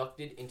was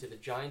inducted into the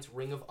Giants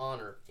Ring of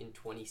Honor in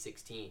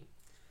 2016?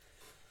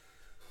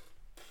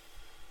 I'm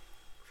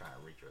trying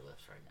to read your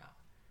lips right now.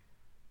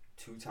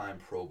 2-time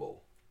Pro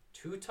Bowl.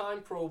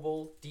 Two-time Pro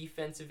Bowl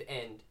defensive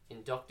end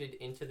inducted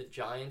into the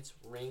Giants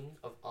Ring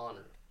of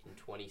Honor in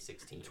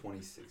 2016. In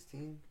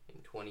 2016?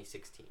 In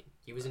 2016.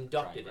 He was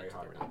inducted very into the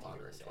hard Ring not of to Honor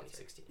give in this answer.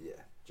 2016. Yeah,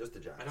 just the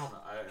Giants. I don't know.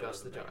 I Just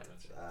wasn't the paying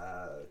Giants.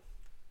 attention.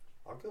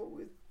 I'll go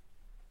with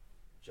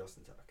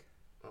Justin Tuck.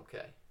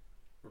 Okay.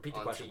 Repeat the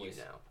On question, to you please.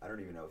 now. I don't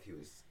even know if he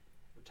was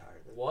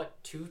retired. Then.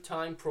 What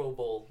two-time Pro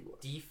Bowl He was.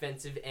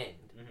 defensive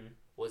end Mm-hmm.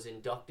 was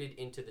inducted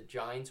into the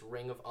Giants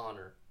Ring of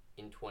Honor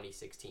in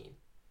 2016?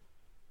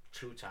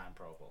 Two-time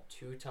Pro Bowl.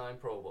 Two-time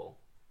Pro Bowl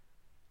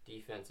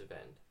defensive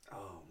end.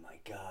 Oh my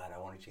God! I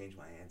want to change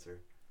my answer.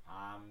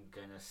 I'm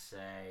gonna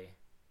say.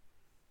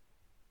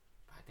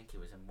 I think he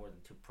was in more than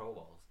 2 Pro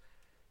Bowls.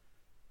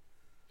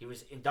 He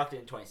was inducted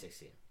in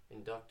 2016.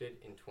 Inducted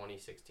in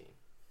 2016.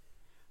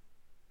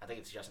 I think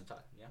it's Justin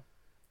Tuck. Yeah.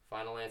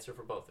 Final answer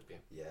for both of you.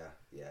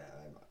 Yeah.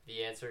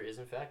 The answer is,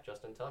 in fact,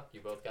 Justin Tuck. You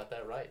both got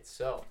that right.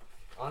 So,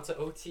 on to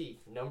OT,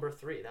 number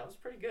 3. That was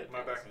pretty good. Am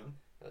I back in?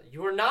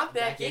 You are not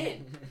back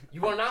in.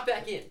 You are not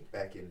back in.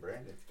 Back in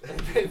Brandon.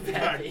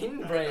 Back in,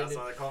 That's Brandon.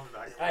 why they call me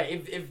back in. All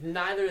right, if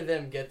neither of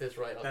them get this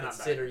right, I'll Then I'm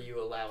consider back in.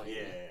 you allowing me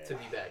Yeah. to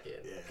be back in.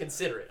 Yeah.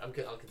 Consider it. I'll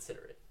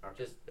consider it.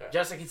 Okay. Just all right.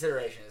 Just a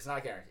consideration. It's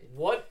not guaranteed.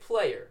 What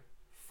player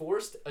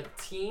forced a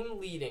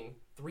team-leading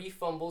 3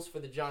 fumbles for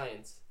the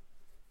Giants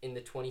in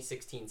the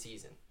 2016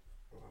 season?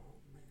 Oh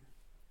man.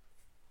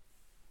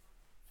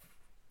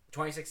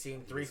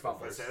 2016, 3 Wait,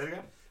 fumbles. say that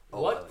again?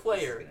 Oh, What this is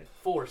player gonna-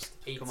 forced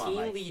a Come on,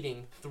 Mike.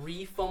 team-leading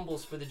 3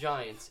 fumbles for the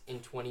Giants in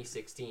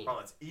 2016? Oh,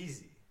 it's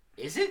easy.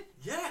 Is it?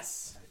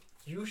 Yes.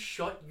 You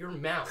shut your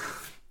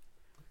mouth.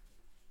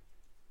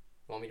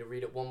 Want me to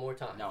read it one more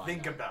time? No.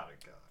 Think I know. about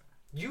it, God.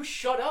 You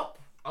shut up.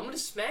 I'm gonna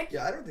smack you.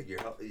 Yeah, I don't think you're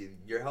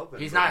helping.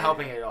 He's bro. not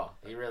helping at all.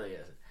 He really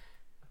isn't.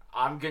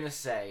 I'm gonna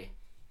say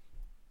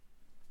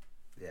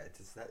Yeah, it's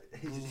just that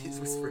he's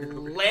whispering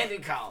over.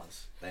 Landon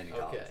Collins. Landon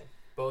Okay. Collins.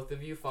 Both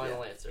of you,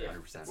 final Yeah, answer.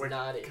 100%. It's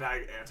not it. Can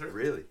I answer?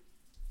 Really?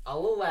 I'll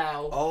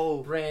allow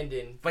Oh,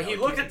 Brandon. But he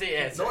No, looked he- at the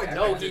answer. No, I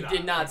No, did he not.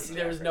 did not. I See, did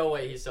there not. was no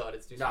way he saw it.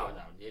 It's too No, small.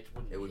 no, it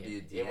wouldn't. it would be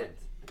him. the It would- end.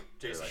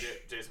 Jason,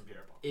 Like- Jason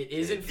Pierre-Paul. It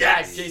is in Yes.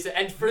 fact Jason,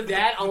 and for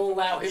that I'll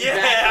allow him Yeah,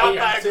 back I'm in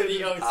back to in.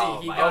 the OT.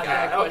 Oh he my got God.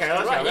 that Okay, question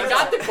let's right. go, He let's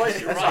got go. the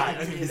question That's right.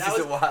 fine. This That is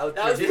was a wild.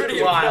 that was trip.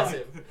 pretty Wild.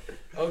 impressive.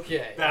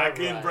 Okay. Back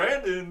in alright.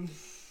 Brandon.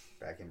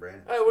 Back in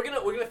Brandon. All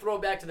right, we're gonna throw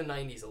it back to the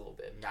 90s a little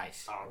bit.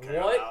 Nice. Okay,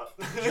 What I'm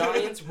out.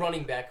 Giants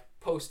running back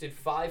posted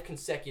 5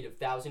 consecutive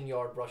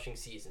 1,000-yard rushing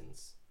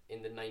seasons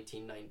in the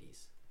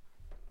 1990s?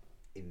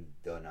 In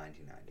the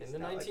 1990s. In the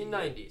not like a year.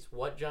 1990s,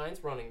 what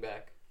Giants running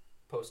back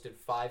posted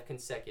 5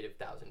 consecutive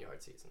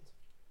 1,000-yard seasons?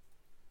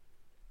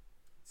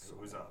 So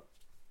who's up?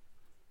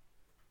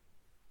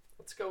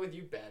 Let's go with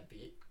you, Bad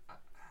Beat.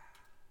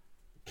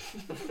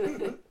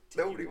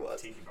 Nobody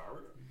was. Tiki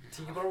Barber?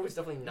 Tiki Barber was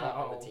definitely not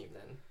on No. the team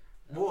then.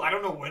 Well, I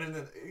don't know when in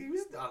the... He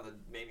was on the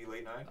maybe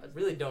late 90s. I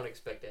really don't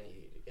expect any of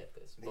you to get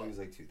this. I think But it was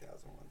like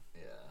 2001.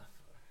 Yeah.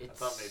 I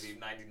thought maybe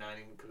 99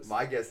 even could have.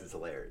 My guess is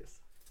hilarious,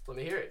 Let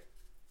me hear it.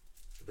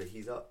 but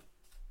he's up.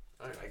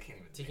 All right. I can't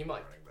even. Tiki name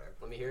Mike. a running back.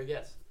 Let me hear a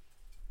guess.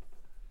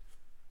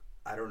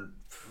 I don't.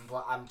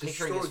 I'm Just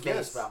picturing throw his a face,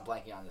 guess. but I'm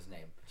blanking on his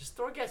name. Just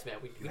throw a guess, man.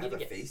 We You need have to a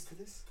guess. face to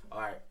this?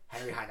 All right,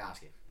 Henry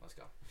Hynoski. Let's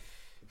go.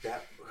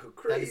 That That is,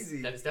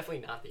 crazy. that is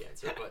definitely not the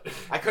answer, but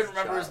I couldn't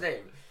remember his Shot.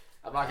 name.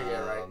 I'm not gonna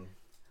get it right.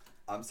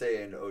 I'm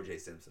saying O.J.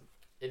 Simpson.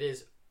 it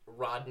is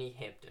Rodney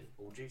Hampton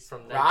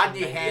from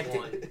Rodney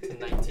 1991 to Told you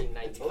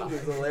 1995.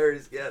 it's a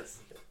hilarious guess.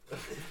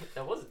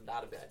 That was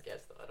not a bad guess,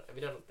 though. I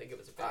mean, I don't think it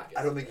was a bad guess.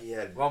 I don't think he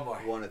had One more.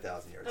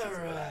 1,000 yards. All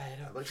season, but right,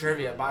 I'd like to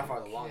Trivia know. by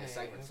far the longest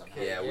segment somehow.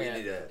 okay. Yeah, we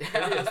need to.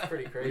 It is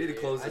pretty crazy. to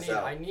close this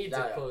out. I need No,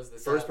 to no. close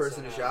this First out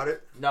person to somehow. shout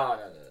it. No. Get out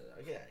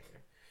of here.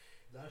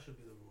 That should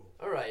be the rule.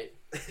 All right,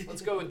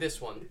 let's go with this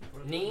one.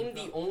 Name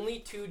the only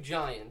two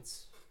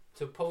Giants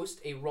to post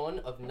a run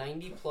of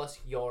 90-plus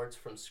yards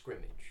from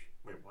scrimmage.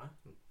 Wait, what?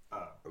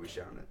 Are we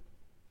shouting it?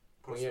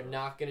 We are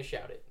not going to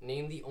shout it.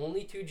 Name the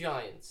only two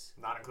Giants,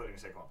 Not including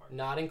Saquon Barkley.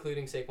 not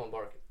including Saquon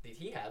Barkley. Did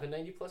he have a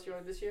 90-plus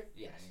yard this year?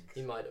 Yes.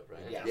 He might have,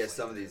 right? Yeah. Yeah,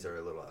 some of these are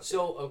a little out.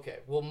 So, okay.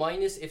 Well,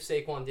 minus if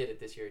Saquon did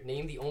it this year.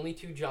 Name the only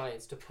two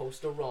Giants to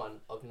post a run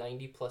of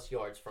 90-plus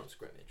yards from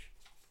scrimmage.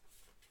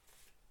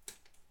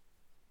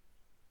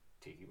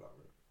 Tiki Barber.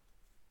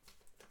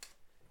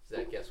 Is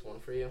that guess one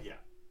for you? Yeah,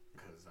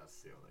 because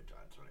that's the only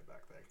Giants running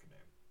back that I can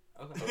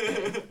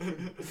Okay.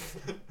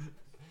 Okay.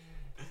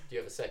 Do you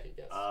have a second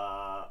guess? name.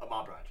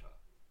 Ahmad Bradshaw.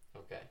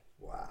 Okay.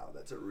 Wow,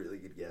 that's a really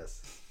good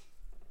guess.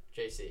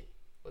 JC,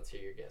 let's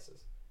hear your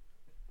guesses.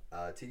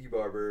 Tiki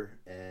Barber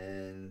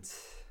and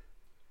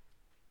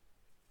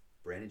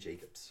Brandon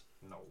Jacobs.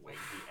 No way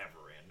he ever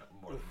ran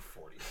more than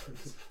 40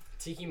 yards.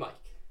 Tiki Mike.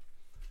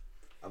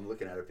 I'm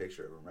looking at a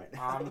picture of him right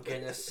now. I'm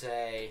gonna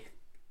say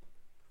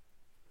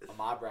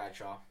Ahmad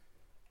Bradshaw,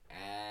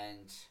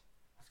 and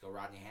let's go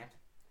Rodney Hampton.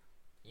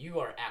 You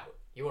are out.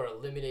 You are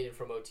eliminated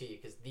from OT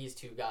because these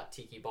two got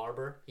Tiki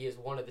Barber. He is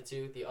one of the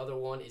two. The other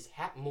one is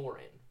Hat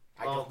Morin.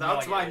 Well, don't know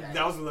that's any my. of that.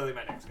 That was literally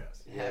my next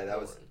guess. Yeah, Hat that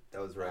was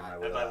Morin. right in my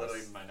That's wheelhouse.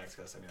 literally my next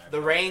guess. I mean, I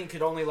The rain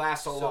could only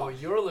last so So long.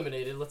 you're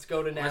eliminated. Let's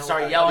go to now. gonna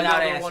start yelling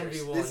out another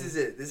answers. 1v1. This is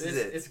it. This is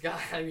it. It's got.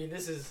 I mean,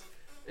 this is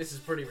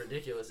pretty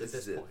ridiculous This at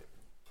this is it. point.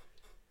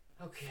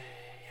 Okay.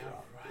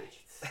 All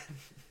right.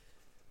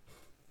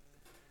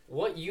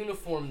 What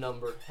uniform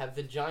number have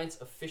the Giants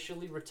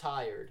officially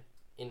retired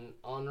in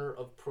honor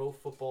of Pro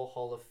Football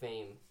Hall of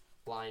Fame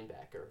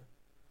linebacker?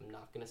 I'm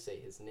not going to say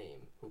his name,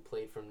 who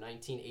played from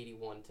 1981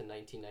 to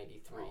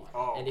 1993.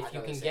 Oh, and if I you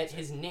know can this get answer.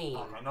 his name,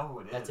 I know who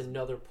it is. that's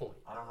another point.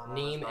 I don't remember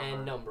Name his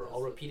and number.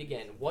 I'll repeat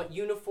again. What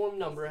uniform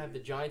number have the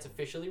Giants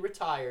officially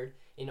retired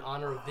in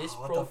honor of this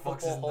What Pro the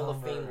fuck's Football his Hall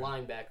of Fame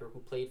number? linebacker who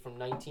played from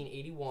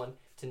 1981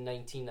 to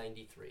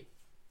 1993?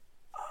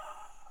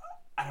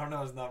 I don't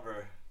know his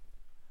number.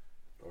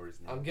 Or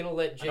his name. I'm gonna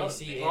let I know JC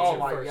his name. answer Oh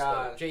my first.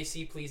 God. Though.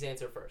 JC, please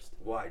answer first.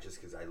 Why?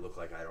 Just because I look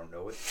like I don't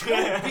know it?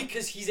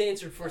 Because he's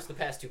answered first the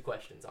past two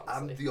questions. I'm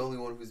Honestly, the only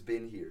one who's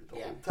been here the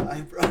Yeah. whole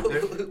time, bro.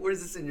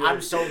 Where's this in your?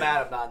 I'm so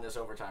mad I'm not in this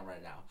overtime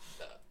right now.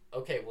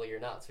 okay. Well, you're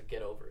not, so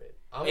get over it.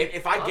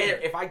 If I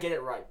get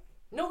it right,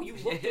 no, you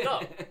looked it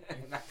up.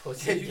 You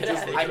pussy. You Get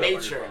just out of looked I it here. up made on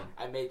your sure. phone.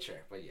 I made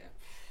sure, but yeah.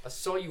 I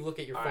saw you look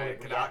at your All phone. right,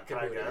 but can I- yeah, can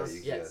I get rid of guess? it.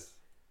 You can Yes. guess.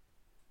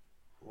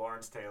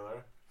 Lawrence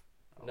Taylor.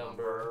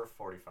 Number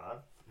 45.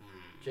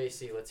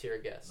 JC, let's hear a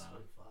guess. No.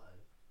 5.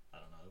 I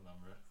don't know the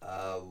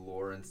number.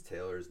 Lawrence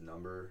Taylor's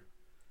number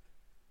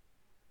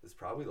is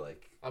probably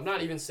like. I'm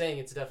not even saying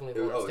it's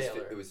definitely It, Lawrence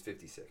Taylor. it was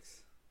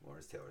 56.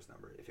 Lawrence Taylor's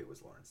number. If it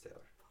was Lawrence Taylor.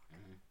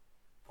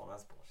 Well,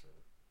 that's bullshit.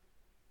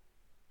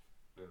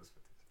 It was 56.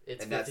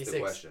 It's And that's the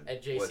 56, question. and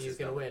What's JC is his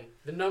gonna number? win.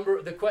 The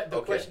number, the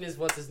Okay. question is,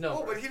 what's his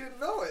number? Oh, but he didn't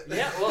know it.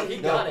 Yeah, well, he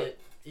No, got but it.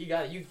 He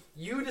got it.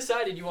 You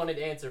decided you wanted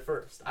to answer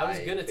first. I was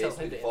gonna tell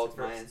basically him to default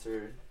answer my first.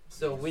 answer.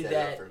 So You with set it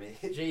up that, for me.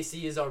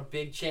 JC is our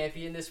big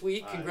champion this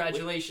week. All right.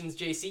 Congratulations,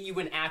 JC. You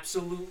win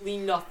absolutely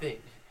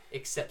nothing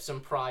except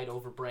some pride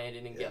over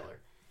Brandon and Yeah. Geller.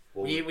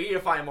 Well, We need to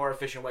find a more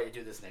efficient way to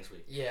do this next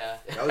week. Yeah.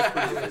 that was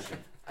pretty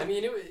efficient. I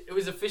mean, it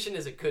was efficient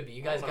as it could be.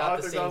 You guys I got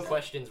the think same that was-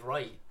 questions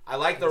right. I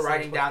like the The same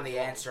writing down the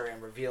question. answer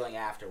and revealing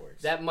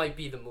afterwards. That might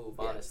be the move,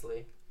 Yeah.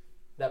 honestly.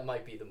 That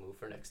might be the move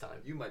for next time.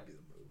 You might be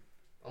the move.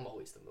 I'm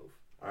always the move.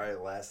 All right,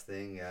 last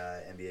thing,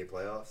 NBA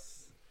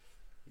playoffs.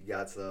 You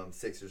got some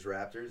Sixers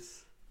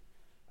Raptors.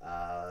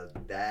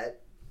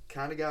 That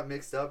kind of got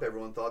mixed up.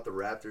 Everyone thought the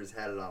Raptors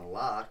had it on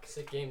lock.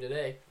 Sick game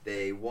today.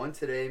 They won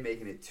today,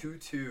 making it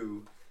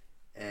 2-2.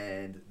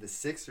 And the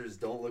Sixers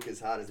don't look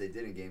as hot as they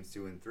did in games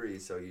 2 and 3,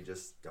 so you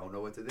just don't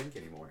know what to think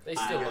anymore. They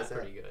still I look guess that-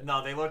 pretty good.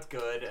 No, they looked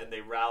good and they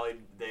rallied.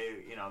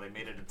 They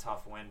made it a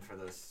tough win for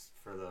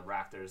the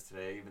Raptors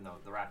today. Even though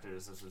the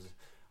Raptors, this was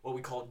what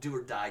we call do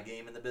or die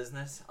game in the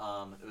business.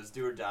 It was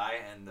do or die,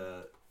 and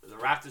the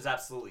Raptors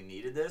absolutely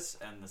needed this,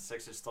 and the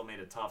Sixers still made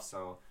it tough.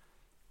 So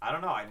I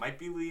don't know. I might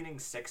be leaning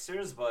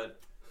Sixers, but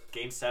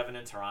Game 7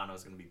 in Toronto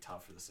is going to be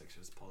tough for the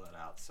Sixers to pull that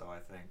out. So I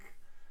think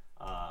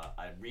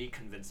I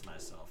reconvinced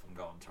myself. I'm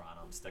going Toronto.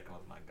 I'm sticking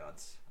with my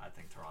guts. I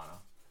think Toronto.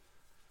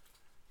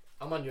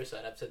 I'm on your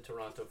side. I've said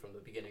Toronto from the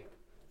beginning.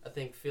 I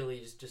think Philly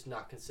is just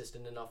not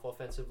consistent enough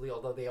offensively,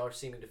 although they are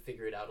seeming to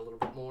figure it out a little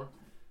bit more.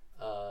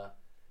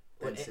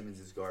 Ben Simmons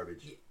is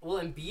garbage.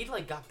 Well,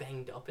 Embiid got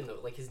banged up in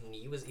his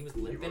knee he was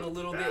limping a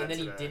little bit, and then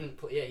today. he didn't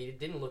play. Yeah, he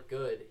didn't look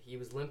good. He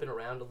was limping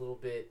around a little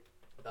bit.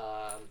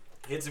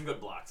 He had some good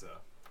blocks though.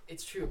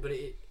 It's true, but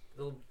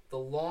the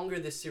longer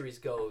this series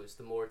goes,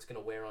 the more it's gonna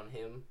wear on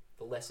him.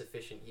 The less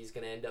efficient he's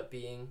gonna end up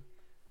being,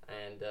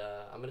 and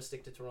I'm gonna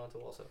stick to Toronto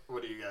also.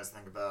 What do you guys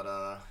think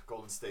about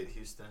Golden State,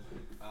 Houston?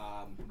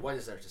 What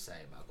is there to say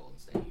about Golden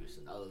State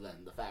Houston other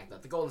than the fact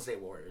that the Golden State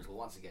Warriors will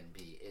once again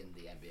be in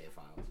the NBA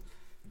Finals?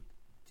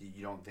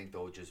 You don't think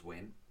they'll just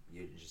win?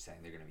 You're just saying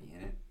they're going to be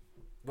in it?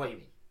 What do you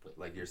mean?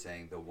 Like you're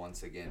saying they'll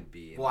once again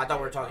be in Well, I thought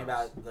we the were talking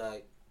Finals. about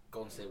the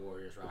Golden State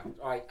Warriors Rockets.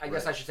 All right, I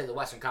guess I should say the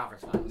Western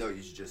Conference Finals. No,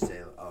 you should just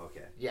say, oh,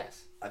 okay.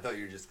 Yes. I thought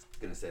you were just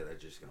going to say they're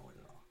just going to win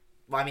it all.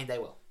 Well, I mean, they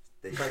will.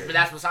 They But should.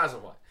 that's besides the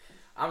point.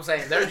 I'm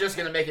saying they're just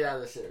going to make it out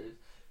of the series.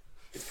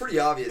 It's pretty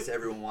obvious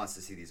everyone wants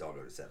to see these all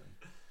go to 7.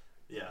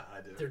 Yeah,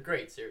 I do. They're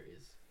great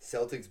series.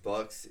 Celtics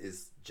Bucks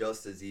is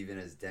just as even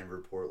as Denver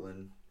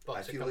Portland.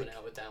 Bucks are coming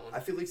out with that one. I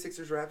feel like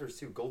Sixers Raptors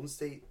too. Golden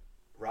State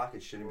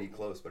Rockets shouldn't be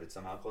close, but it's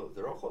somehow close.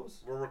 They're all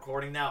close. We're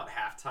recording now at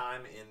halftime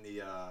in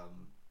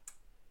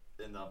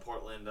the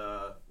Portland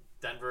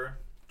Denver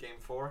game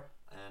 4,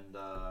 and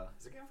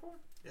is it game 4?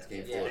 Yeah, It's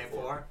game four. Game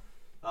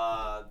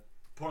 4.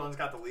 Portland's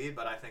got the lead,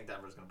 but I think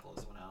Denver's gonna pull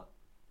this one out.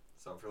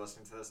 So if you're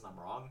listening to this and I'm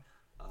wrong,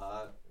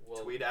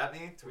 tweet at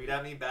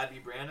me, Bad B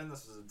Brandon.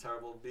 This was a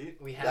terrible beat.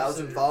 We have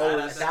 1,000 some.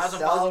 followers. 1,000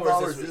 1,000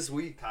 followers this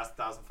week. Past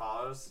 1,000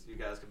 followers, you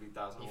guys could be You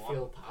 1,001.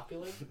 feel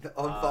popular?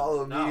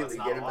 Unfollow no, immediately. it's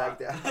not Get a him lot.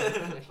 back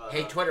down. But,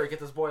 Hey, Twitter, get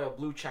this boy a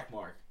blue check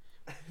mark.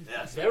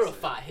 yeah, seriously.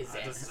 Verify his I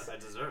ass. I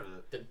deserve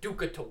it. The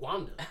Duke of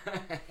Tawanda.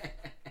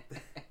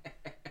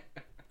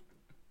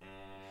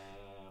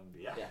 And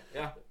yeah.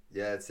 Yeah.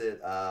 Yeah, that's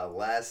it.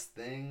 Last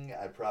thing,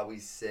 I'd probably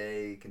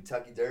say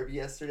Kentucky Derby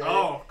yesterday.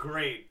 Oh,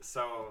 great.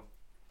 So,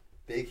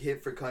 Big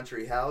hit for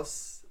Country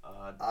House.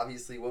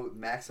 Obviously,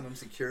 Maximum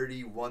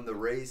Security won the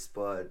race,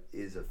 but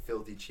is a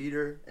filthy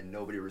cheater, and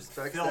nobody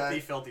respects that.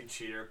 filthy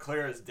cheater,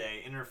 clear as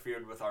day,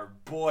 interfered with our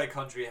boy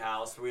Country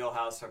House.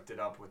 Wheelhouse hooked it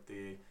up with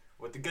the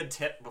good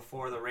tip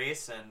before the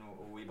race, and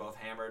we both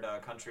hammered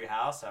Country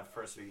House. At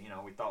first,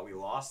 we thought we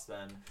lost.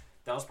 Then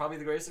that was probably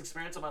the greatest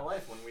experience of my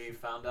life when we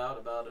found out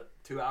about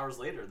 2 hours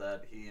later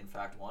that he in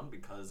fact won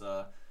because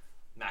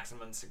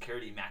Maximum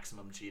Security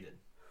cheated.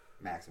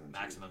 Maximum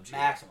cheater.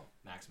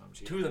 Maximum.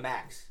 cheated. To the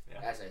max,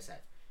 Yeah. as I said.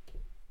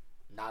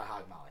 Not a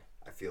hog molly.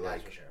 I feel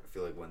That's like for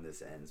sure. when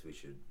this ends, we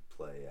should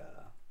play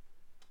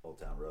Old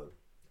Town Road.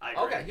 I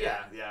agree. Okay,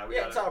 yeah. We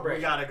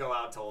celebration. gotta go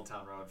out to Old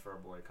Town Road for our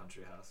boy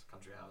Country House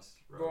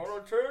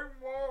Road. take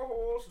my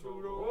horse to the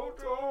Old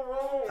Town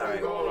Road. All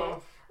right.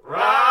 Gonna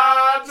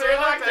Ride till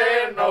I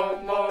can't no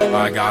more.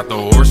 I got the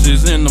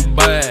horses in the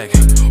bag,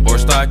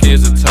 horse stock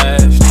is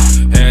attached.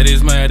 Head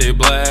is matted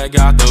black,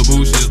 got the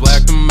bushes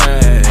black to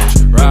match.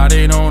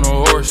 Riding on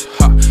a horse,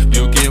 ha,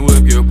 you can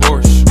whip your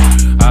Porsche.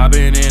 I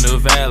been in the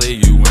valley,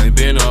 you ain't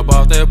been up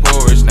off that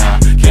porch. Now,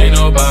 can't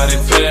nobody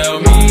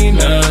tell me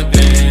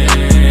nothing.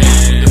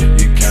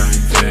 You can't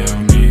tell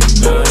me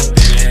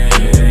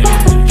nothing.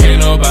 Can't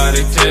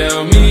nobody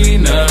tell me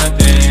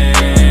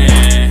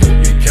nothing.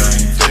 You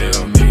can't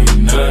tell me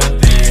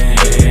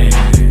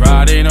nothing.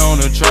 Riding on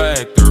a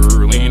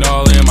tractor, lean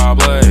all in my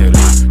bladder.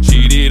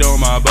 Cheated on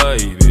my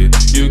baby,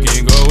 you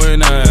can go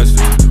and ask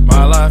her.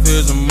 My life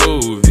is a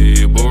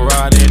movie, but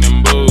riding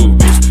in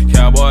boobies.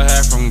 Cowboy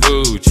hat from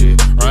Gucci,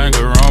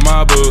 Wrangler on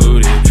my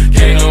booty.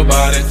 Can't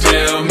nobody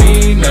tell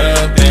me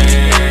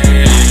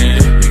nothing.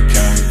 You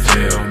can't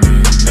tell me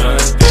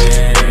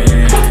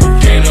nothing.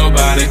 Can't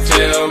nobody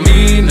tell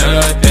me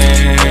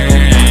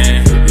nothing.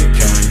 You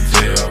can't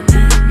tell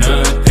me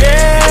nothing.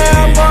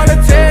 Yeah, I'm gonna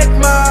take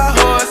my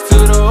horse to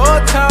the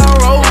Old Town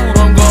Road.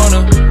 I'm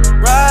gonna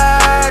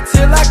ride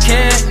till I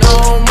can't no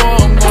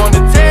more. I'm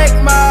gonna take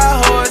my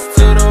horse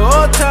to the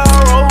Old Town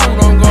Road.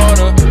 I'm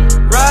gonna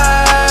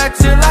ride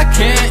till I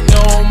can't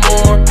no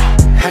more.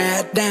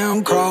 Hat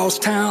down, cross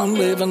town,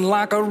 living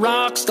like a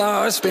rock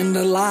star. Spend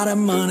a lot of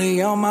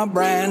money on my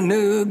brand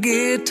new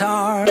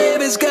guitar.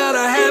 Baby's got a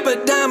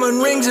habit,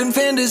 diamond rings and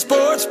Fendi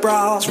sports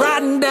bras.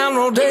 Riding down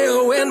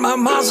Rodeo in my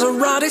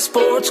Maserati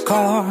sports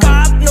car.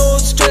 God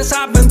knows stress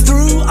I've been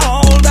through.